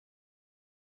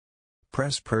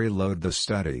Press preload the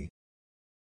study.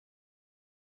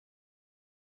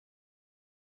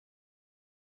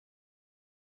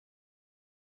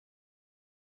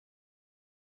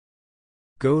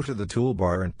 Go to the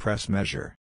toolbar and press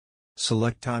Measure.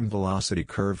 Select Time Velocity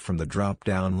Curve from the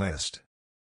drop-down list.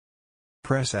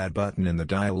 Press Add button in the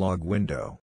dialog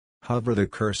window. Hover the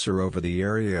cursor over the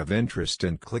area of interest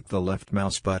and click the left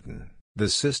mouse button. The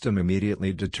system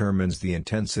immediately determines the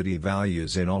intensity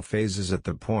values in all phases at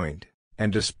the point,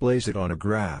 and displays it on a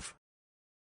graph.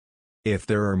 If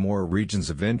there are more regions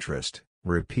of interest,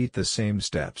 repeat the same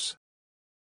steps.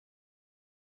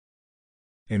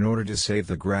 In order to save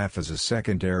the graph as a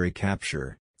secondary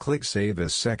capture, click Save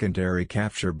as Secondary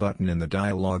Capture button in the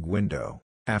dialog window.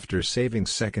 After saving,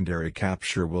 secondary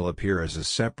capture will appear as a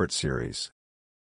separate series.